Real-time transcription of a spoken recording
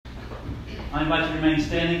I invite you to remain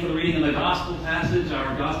standing for the reading of the Gospel passage.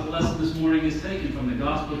 Our Gospel lesson this morning is taken from the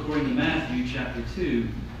Gospel according to Matthew chapter 2,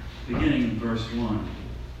 beginning in verse 1.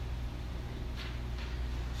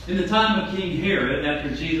 In the time of King Herod,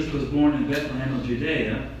 after Jesus was born in Bethlehem of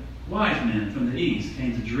Judea, wise men from the east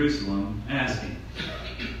came to Jerusalem, asking,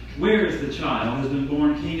 "Where is the child who has been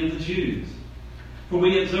born King of the Jews? For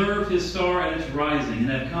we observed his star at its rising and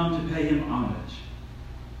have come to pay him homage."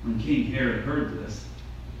 When King Herod heard this,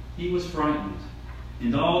 he was frightened,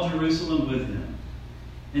 and all Jerusalem with him.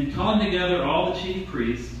 And calling together all the chief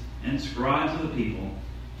priests and scribes of the people,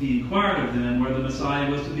 he inquired of them where the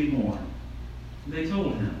Messiah was to be born. They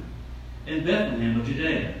told him, "In Bethlehem of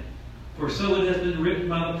Judea, for so it has been written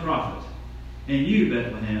by the prophet, and you,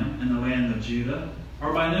 Bethlehem, in the land of Judah,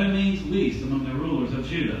 are by no means least among the rulers of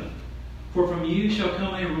Judah. For from you shall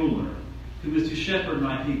come a ruler, who is to shepherd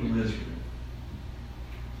my people Israel."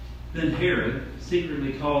 Then Herod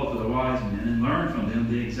secretly called for the wise men and learned from them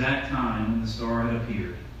the exact time when the star had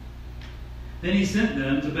appeared. Then he sent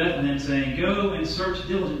them to Bethlehem, saying, "Go and search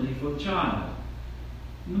diligently for the child.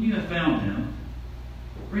 When you have found him,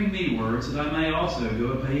 bring me word so that I may also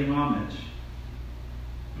go and pay him homage."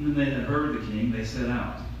 And when they had heard the king, they set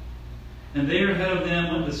out. And there ahead of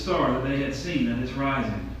them went the star that they had seen at its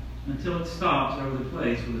rising, until it stopped over the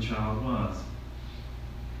place where the child was.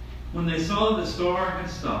 When they saw that the star had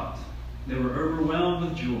stopped, they were overwhelmed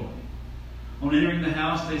with joy. On entering the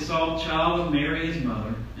house, they saw the child with Mary, his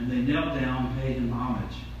mother, and they knelt down and paid him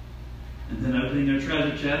homage. And then opening their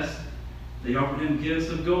treasure chest, they offered him gifts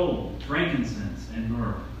of gold, frankincense, and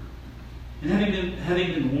myrrh. And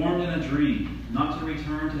having been warned in a dream not to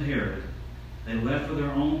return to Herod, they left for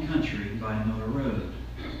their own country by another road.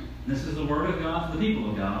 This is the word of God for the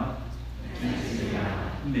people of God. Thanks be to God.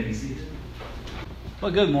 You may be seated.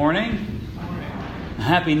 Well, good morning.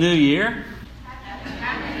 Happy New Year.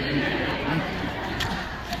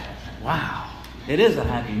 Wow. It is a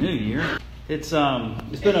Happy New Year. It's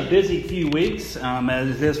been a busy few weeks,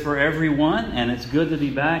 as it is for everyone, and it's good to be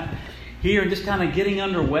back here and just kind of getting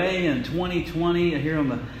underway in 2020 here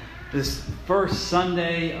on this first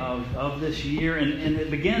Sunday of this year. And it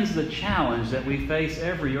begins the challenge that we face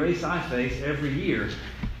or at least I face every year.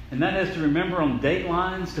 And that is to remember on date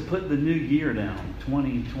lines to put the new year down,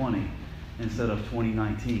 2020, instead of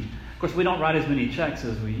 2019. Of course, we don't write as many checks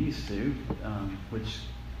as we used to, which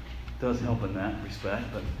does help in that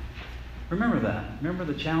respect. But remember that. Remember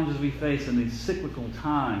the challenges we face in these cyclical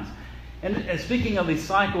times. And speaking of these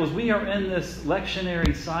cycles, we are in this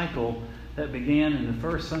lectionary cycle that began in the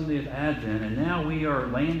first Sunday of Advent, and now we are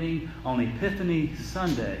landing on Epiphany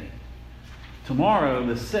Sunday. Tomorrow,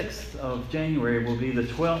 the 6th of January, will be the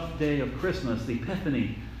 12th day of Christmas, the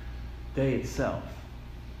Epiphany Day itself.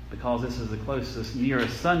 Because this is the closest,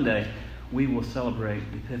 nearest Sunday, we will celebrate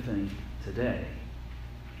Epiphany today.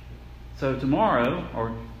 So tomorrow,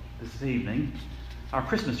 or this evening, our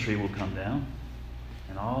Christmas tree will come down,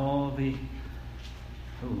 and all the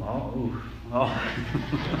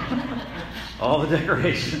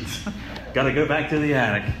decorations. Got to go back to the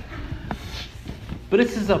attic. But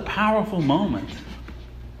this is a powerful moment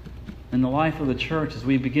in the life of the church as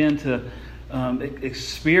we begin to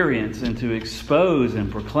experience and to expose and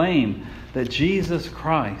proclaim that Jesus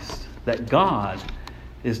Christ, that God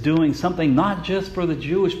is doing something not just for the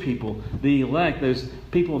Jewish people, the elect, those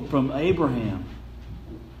people from Abraham,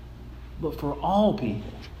 but for all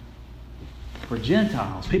people, for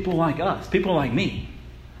Gentiles, people like us, people like me.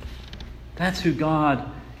 That's who God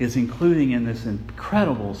is including in this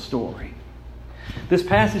incredible story. This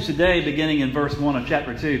passage today, beginning in verse 1 of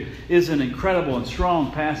chapter 2, is an incredible and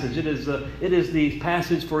strong passage. It is the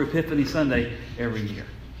passage for Epiphany Sunday every year.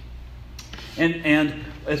 And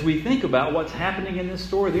as we think about what's happening in this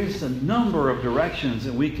story, there's a number of directions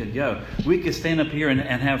that we could go. We could stand up here and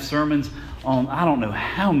have sermons on I don't know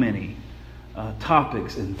how many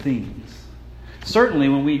topics and themes. Certainly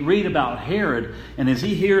when we read about Herod, and as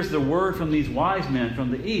he hears the word from these wise men from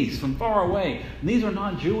the east, from far away, these are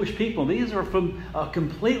not Jewish people. These are from a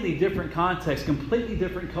completely different context, completely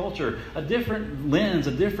different culture, a different lens,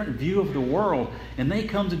 a different view of the world. And they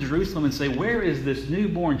come to Jerusalem and say, "Where is this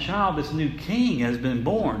newborn child? This new king has been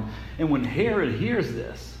born." And when Herod hears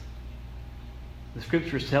this, the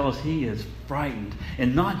scriptures tell us he is frightened.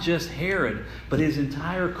 And not just Herod, but his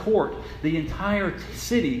entire court, the entire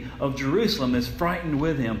city of Jerusalem is frightened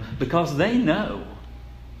with him because they know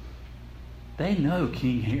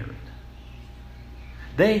King Herod.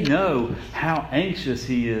 They know how anxious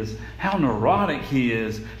he is, how neurotic he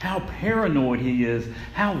is, how paranoid he is,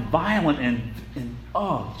 how violent and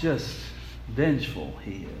just vengeful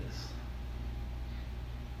he is.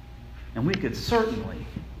 And we could certainly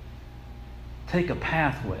take a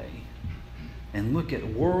pathway and look at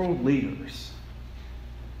world leaders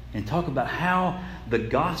and talk about how the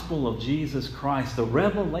gospel of Jesus Christ, the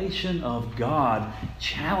revelation of God,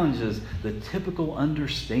 challenges the typical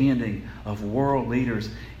understanding of world leaders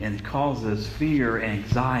and causes fear and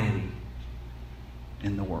anxiety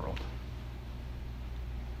in the world.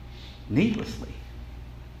 Needlessly.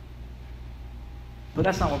 But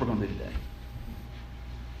that's not what we're going to do today.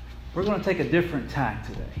 We're going to take a different tack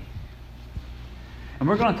today. And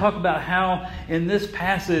we're going to talk about how in this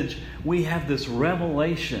passage we have this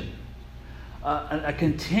revelation, a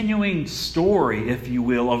continuing story, if you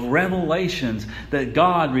will, of revelations that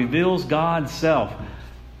God reveals God's self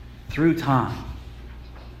through time.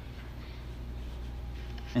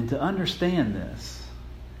 And to understand this,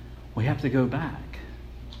 we have to go back.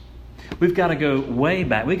 We've got to go way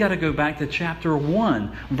back. We've got to go back to chapter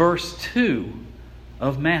 1, verse 2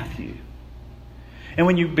 of Matthew. And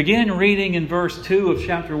when you begin reading in verse 2 of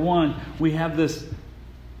chapter 1, we have this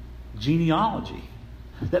genealogy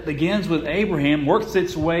that begins with Abraham, works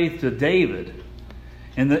its way to David,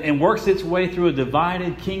 and works its way through a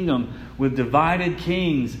divided kingdom with divided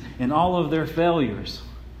kings and all of their failures.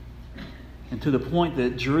 And to the point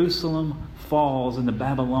that Jerusalem falls into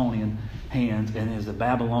Babylonian hands and is a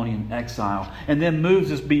Babylonian exile. And then moves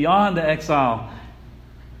us beyond the exile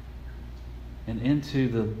and into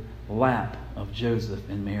the lap of Joseph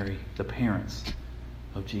and Mary, the parents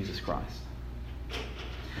of Jesus Christ.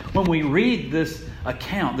 When we read this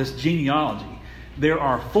account, this genealogy, there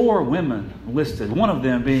are 4 women listed, one of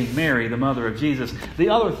them being Mary, the mother of Jesus. The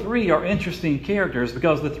other 3 are interesting characters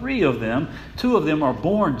because the 3 of them, 2 of them are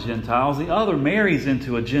born Gentiles. The other marries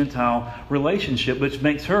into a Gentile relationship, which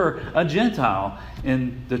makes her a Gentile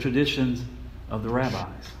in the traditions of the rabbis.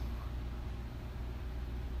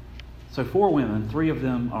 So 4 women, 3 of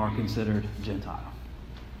them are considered Gentile.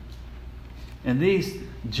 And these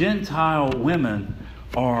Gentile women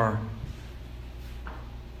are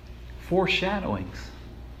foreshadowings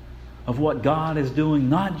of what God is doing,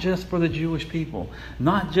 not just for the Jewish people,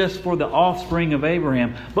 not just for the offspring of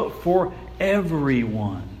Abraham, but for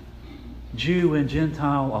everyone, Jew and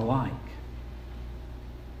Gentile alike.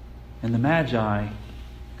 And the Magi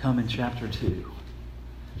come in chapter 2.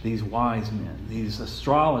 These wise men, these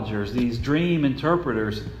astrologers, these dream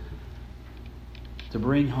interpreters, to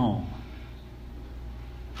bring home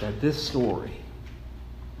that this story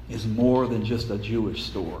is more than just a Jewish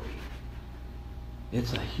story.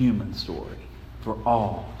 It's a human story for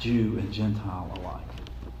all, Jew and Gentile alike.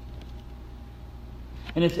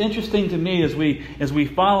 And it's interesting to me as we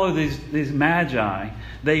follow these magi,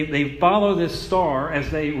 they follow this star as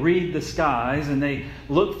they read the skies and they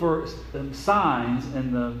look for signs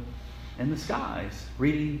in the skies,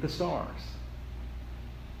 reading the stars.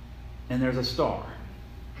 And there's a star.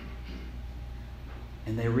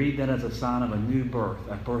 And they read that as a sign of a new birth,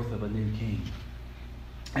 a birth of a new king.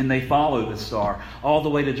 And they follow the star all the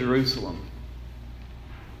way to Jerusalem.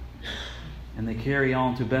 And they carry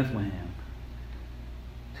on to Bethlehem,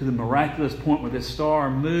 to the miraculous point where this star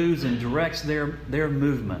moves and directs their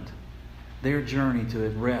movement, their journey to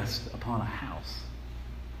rest upon a house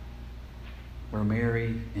where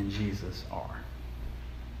Mary and Jesus are.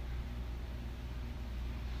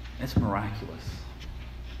 It's miraculous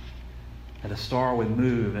that a star would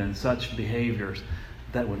move in such behaviors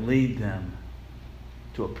that would lead them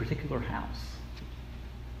to a particular house.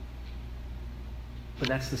 But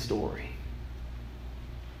that's the story.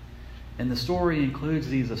 And the story includes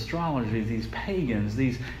these astrologers, these pagans,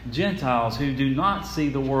 these Gentiles who do not see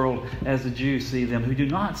the world as the Jews see them, who do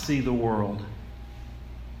not see the world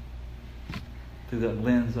through the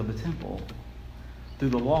lens of the temple, through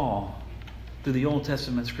the law, through the Old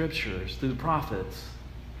Testament scriptures, through the prophets.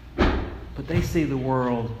 But they see the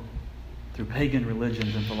world through pagan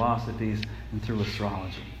religions and philosophies and through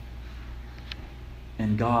astrology.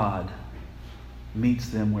 And God meets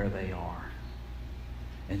them where they are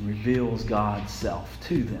and reveals God's self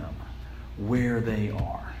to them where they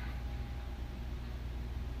are.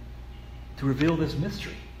 To reveal this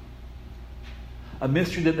mystery. A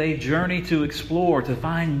mystery that they journey to explore, to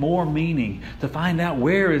find more meaning, to find out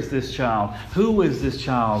where is this child, who is this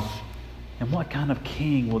child, and what kind of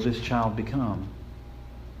king will this child become.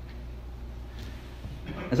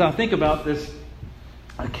 As I think about this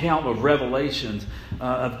account of revelations,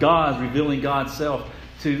 of God revealing God's self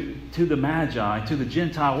to the Magi, to the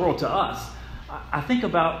Gentile world, to us, I think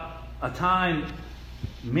about a time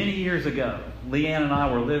many years ago. Leanne and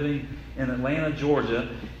I were living in Atlanta, Georgia,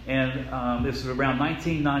 and this was around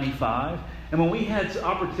 1995, And when we had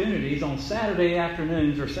opportunities on Saturday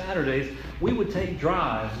afternoons or Saturdays, we would take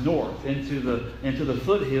drives north into the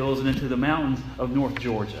foothills and into the mountains of North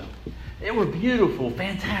Georgia. They were beautiful,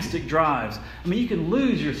 fantastic drives. I mean, you can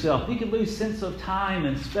lose yourself. You can lose sense of time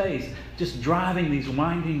and space just driving these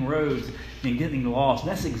winding roads and getting lost.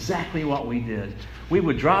 And that's exactly what we did. We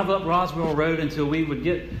would drive up Roswell Road until we would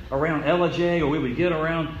get around Ellijay, or we would get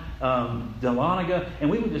around Dahlonega, and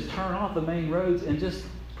we would just turn off the main roads and just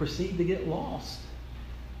proceed to get lost.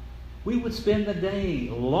 We would spend the day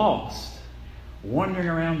lost, wandering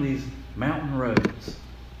around these mountain roads.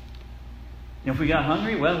 And if we got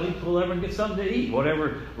hungry, well, we'd pull over and get something to eat,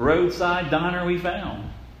 whatever roadside diner we found.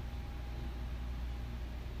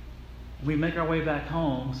 We'd make our way back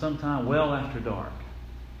home sometime well after dark.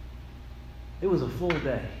 It was a full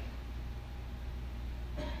day.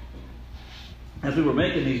 As we were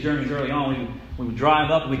making these journeys early on, we would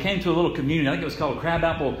drive up. We came to a little community. I think it was called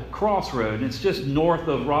Crabapple Crossroad. And it's just north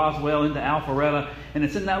of Roswell into Alpharetta. And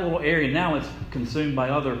it's in that little area. Now it's consumed by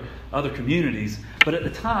other communities. But at the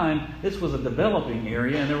time, this was a developing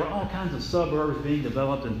area. And there were all kinds of suburbs being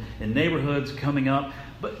developed and neighborhoods coming up.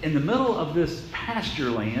 But in the middle of this pasture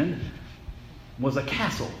land was a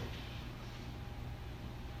castle.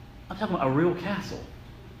 I'm talking about a real castle.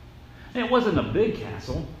 And it wasn't a big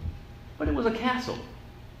castle, but it was a castle.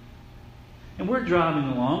 And we're driving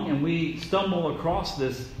along and we stumble across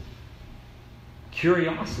this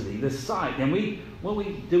curiosity, this sight. And we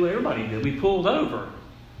did what everybody did. We pulled over.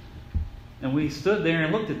 And we stood there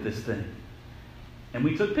and looked at this thing. And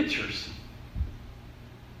we took pictures.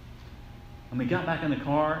 And we got back in the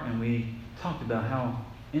car and we talked about how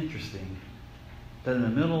interesting that in the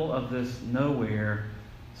middle of this nowhere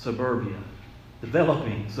suburbia,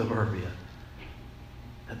 developing suburbia,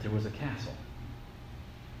 that there was a castle.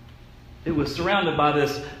 It was surrounded by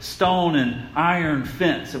this stone and iron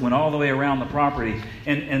fence that went all the way around the property.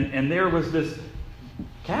 And there was this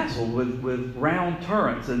castle with round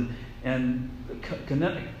turrets and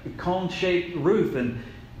cone-shaped roof and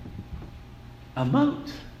a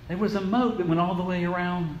moat. There was a moat that went all the way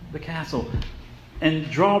around the castle. And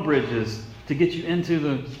drawbridges to get you into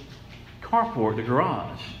the carport, the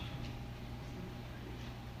garage.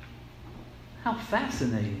 How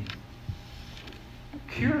fascinating.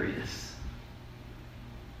 Curious.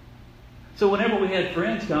 So whenever we had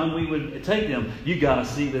friends come, we would take them, you got to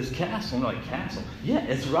see this castle. And they're like, castle? Yeah,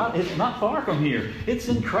 it's right. It's not far from here. It's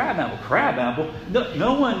in Crabapple. Crabapple?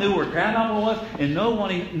 No one knew where Crabapple was, and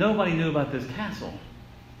nobody knew about this castle.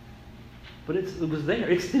 But it was there.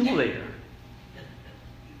 It's still there.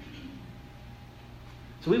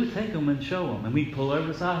 So we would take them and show them, and we'd pull over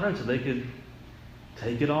the side of the road so they could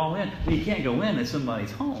take it all in. But you can't go in at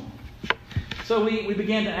somebody's home. So we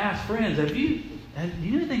began to ask friends, do you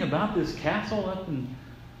know anything about this castle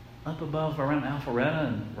up above around Alpharetta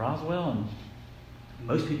and Roswell? And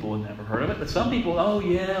most people had never heard of it, but some people, oh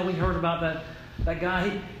yeah, we heard about that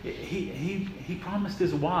guy. He promised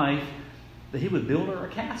his wife that he would build her a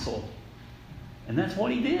castle, and that's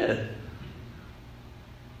what he did.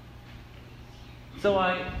 So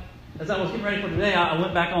as I was getting ready for today, I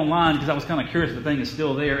went back online because I was kind of curious if the thing is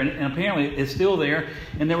still there. And apparently it's still there.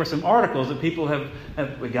 And there were some articles that people have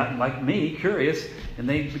gotten, like me, curious. And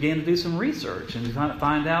they began to do some research and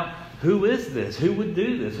find out who is this? Who would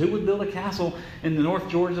do this? Who would build a castle in the North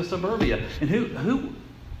Georgia suburbia? And who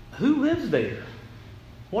lives there?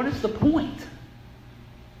 What is the point?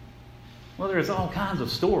 Well, there's all kinds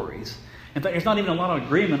of stories. In fact, there's not even a lot of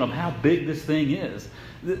agreement of how big this thing is.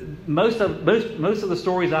 Most of the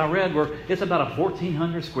stories I read were it's about a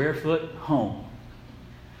 1,400 square foot home.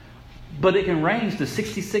 But it can range to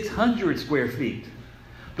 6,600 square feet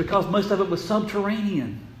because most of it was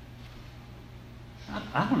subterranean.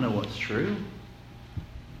 I don't know what's true.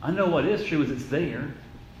 I know what is true is it's there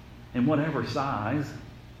in whatever size.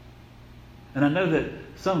 And I know that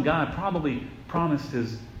some guy probably promised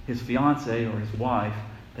his fiancée or his wife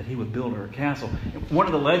that he would build her a castle. One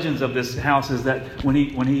of the legends of this house is that when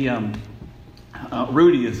he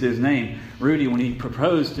Rudy is his name. Rudy, when he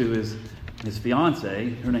proposed to his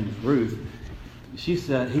fiancée, her name is Ruth, he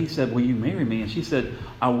said, will you marry me? And she said,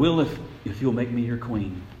 I will if you'll make me your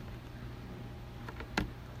queen.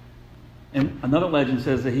 And another legend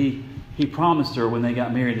says that he promised her when they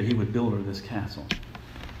got married that he would build her this castle.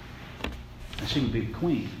 And she would be the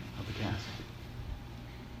queen of the castle.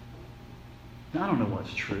 Now, I don't know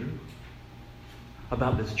what's true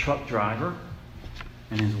about this truck driver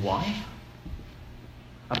and his wife.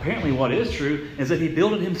 Apparently what is true is that he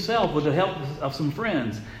built it himself with the help of some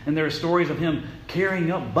friends. And there are stories of him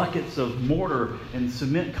carrying up buckets of mortar and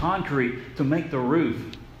cement concrete to make the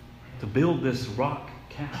roof, to build this rock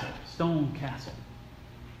castle, stone castle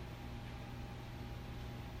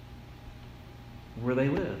where they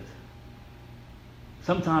lived.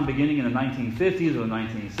 Sometime beginning in the 1950s or the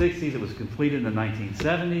 1960s, it was completed in the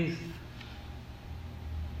 1970s.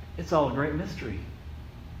 It's all a great mystery.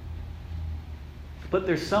 But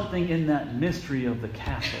there's something in that mystery of the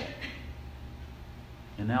castle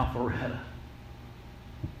in Alpharetta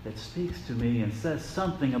that speaks to me and says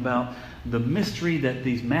something about the mystery that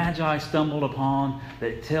these magi stumbled upon,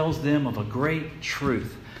 that tells them of a great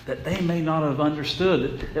truth that they may not have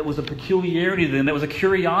understood, that was a peculiarity to them, that was a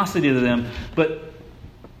curiosity to them, but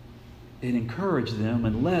it encouraged them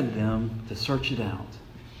and led them to search it out,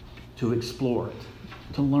 to explore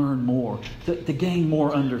it, to learn more, to gain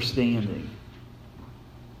more understanding.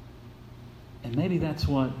 And maybe that's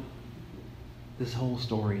what this whole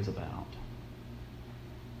story is about.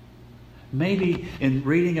 Maybe in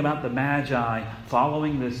reading about the Magi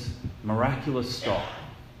following this miraculous star,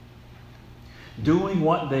 doing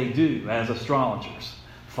what they do as astrologers,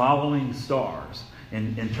 following stars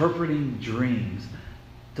and interpreting dreams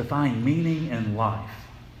to find meaning in life,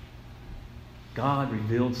 God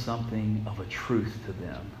revealed something of a truth to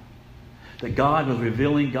them. That God was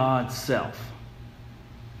revealing God's self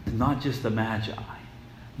to not just the Magi,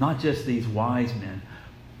 not just these wise men,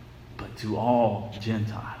 but to all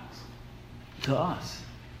Gentiles, to us.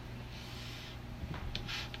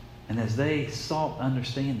 And as they sought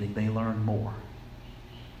understanding, they learned more.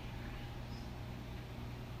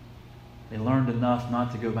 They learned enough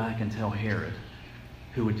not to go back and tell Herod,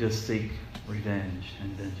 who would just seek revenge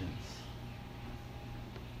and vengeance.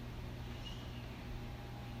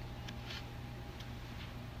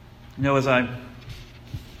 You know, as I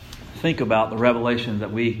think about the revelations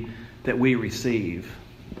that we receive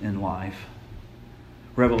in life,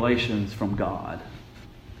 revelations from God,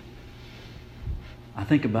 I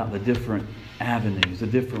think about the different avenues, the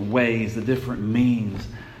different ways, the different means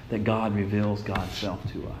that God reveals God's self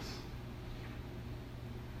to us.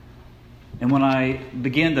 And when I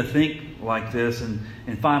begin to think like this and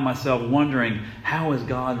find myself wondering, how is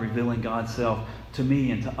God revealing God's self to me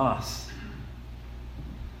and to us?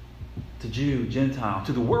 To Jew, Gentile,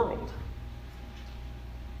 to the world.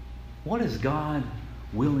 What is God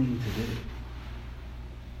willing to do?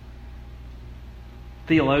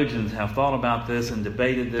 Theologians have thought about this and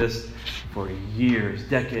debated this for years,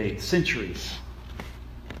 decades, centuries.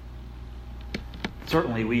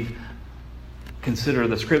 Certainly we consider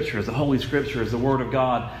the Scriptures, the Holy Scriptures, the Word of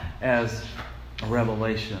God, as a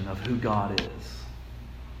revelation of who God is,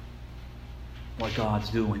 what God's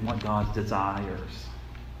doing, what God's desires.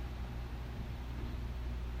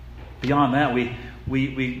 Beyond that,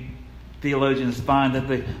 we theologians find that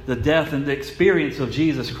the death and the experience of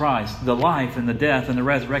Jesus Christ, the life and the death and the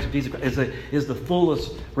resurrection of Jesus Christ, is the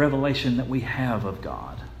fullest revelation that we have of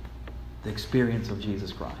God. The experience of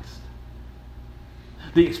Jesus Christ.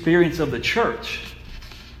 The experience of the church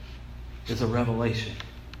is a revelation.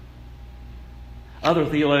 Other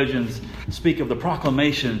theologians speak of the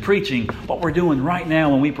proclamation, preaching, what we're doing right now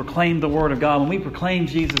when we proclaim the Word of God, when we proclaim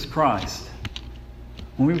Jesus Christ,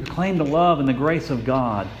 when we proclaim the love and the grace of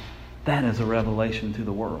God. That is a revelation to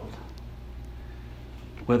the world.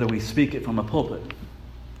 Whether we speak it from a pulpit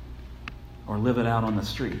or live it out on the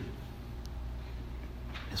street,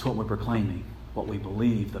 it's what we're proclaiming, what we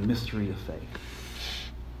believe, the mystery of faith.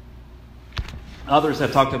 Others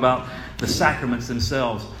have talked about the sacraments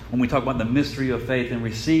themselves. When we talk about the mystery of faith and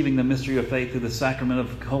receiving the mystery of faith through the sacrament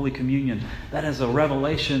of Holy Communion, that is a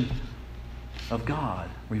revelation of God,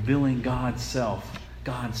 revealing God's self,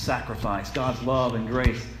 God's sacrifice, God's love and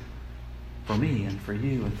grace for me and for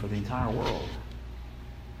you and for the entire world.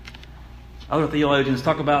 Other theologians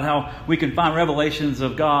talk about how we can find revelations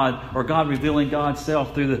of God or God revealing God's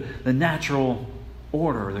self through the natural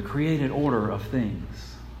order, the created order of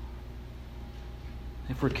things.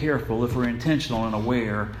 If we're careful, if we're intentional and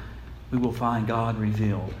aware, we will find God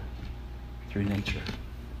revealed through nature.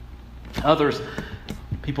 Others,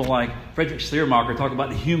 people like Frederick Schleiermacher, talk about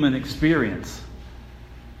the human experience.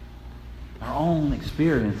 Our own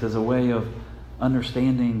experience as a way of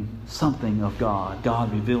understanding something of God,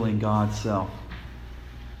 God revealing God's self.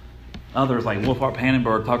 Others like Wolfhart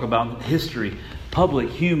Pannenberg talk about history. Public,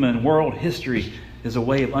 human, world history is a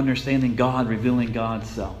way of understanding God revealing God's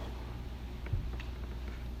self.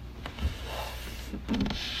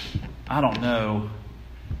 I don't know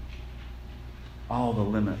all the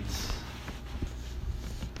limits,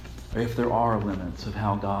 or if there are limits of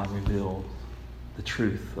how God reveals the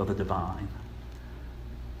truth of the divine.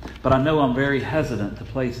 But I know I'm very hesitant to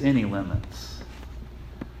place any limits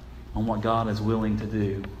on what God is willing to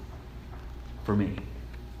do for me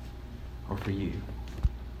or for you.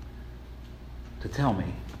 to tell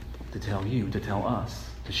me, to tell you, to tell us,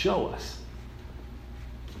 to show us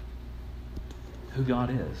who God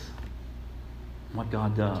is, what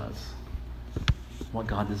God does, what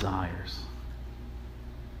God desires.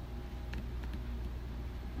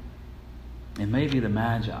 And maybe the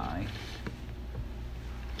Magi,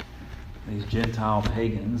 these Gentile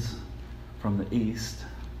pagans from the East,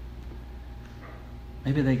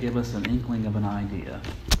 maybe they give us an inkling of an idea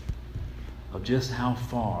of just how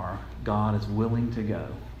far God is willing to go.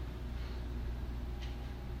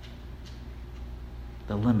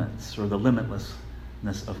 The limits or the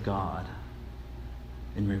limitlessness of God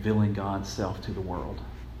in revealing God's self to the world.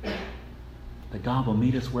 That God will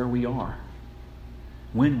meet us where we are,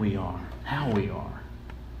 when we are, how we are,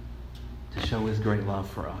 to show His great love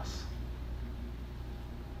for us.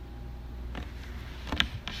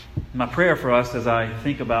 My prayer for us as I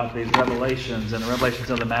think about these revelations and the revelations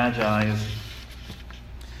of the Magi is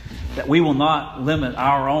that we will not limit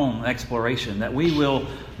our own exploration, that we will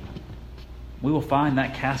find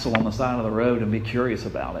that castle on the side of the road and be curious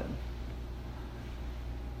about it.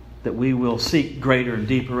 That we will seek greater and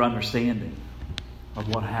deeper understanding of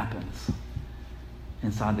what happens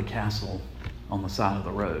inside the castle on the side of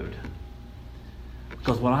the road.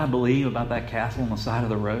 Because what I believe about that castle on the side of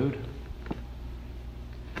the road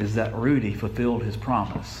is that Rudy fulfilled his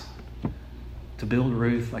promise to build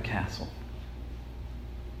Ruth a castle,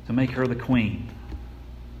 to make her the queen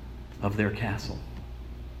of their castle.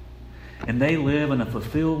 And they live in a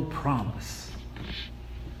fulfilled promise.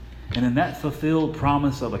 And in that fulfilled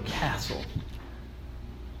promise of a castle,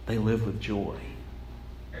 they live with joy.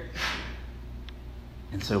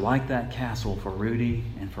 And so like that castle for Rudy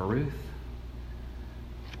and for Ruth,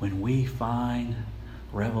 when we find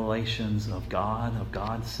revelations of God, of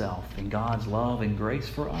God's self, and God's love and grace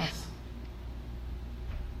for us,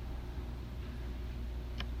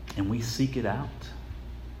 and we seek it out,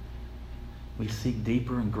 we seek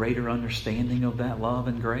deeper and greater understanding of that love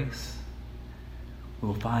and grace, we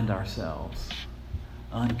will find ourselves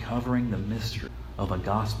uncovering the mystery of a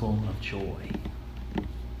gospel of joy.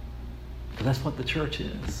 Because that's what the church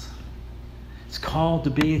is. It's called to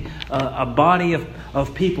be a body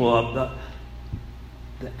of people, of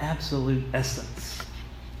the absolute essence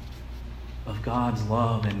of God's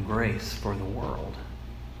love and grace for the world,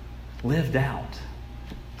 lived out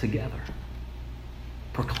together,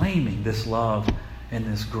 proclaiming this love and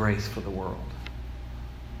this grace for the world.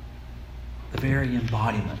 The very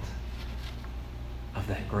embodiment of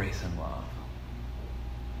that grace and love.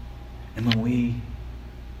 And when we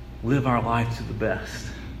live our life to the best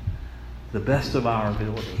of our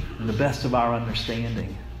ability, and the best of our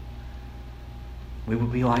understanding, we will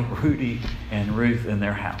be like Rudy and Ruth in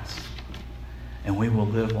their house. And we will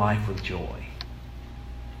live life with joy.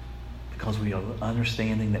 Because we are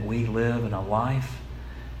understanding that we live in a life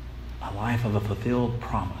of a fulfilled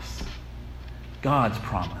promise. God's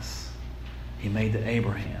promise He made to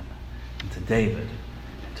Abraham, and to David,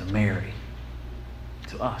 and to Mary,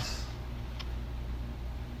 to us.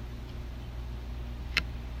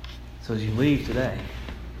 So as you leave today,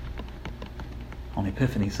 on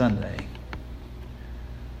Epiphany Sunday,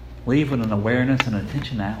 leave with an awareness and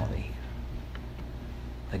intentionality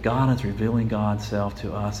that God is revealing God's self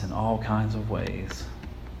to us in all kinds of ways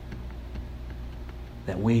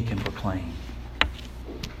that we can proclaim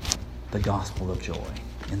the gospel of joy.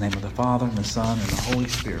 In the name of the Father, and the Son, and the Holy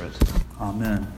Spirit. Amen.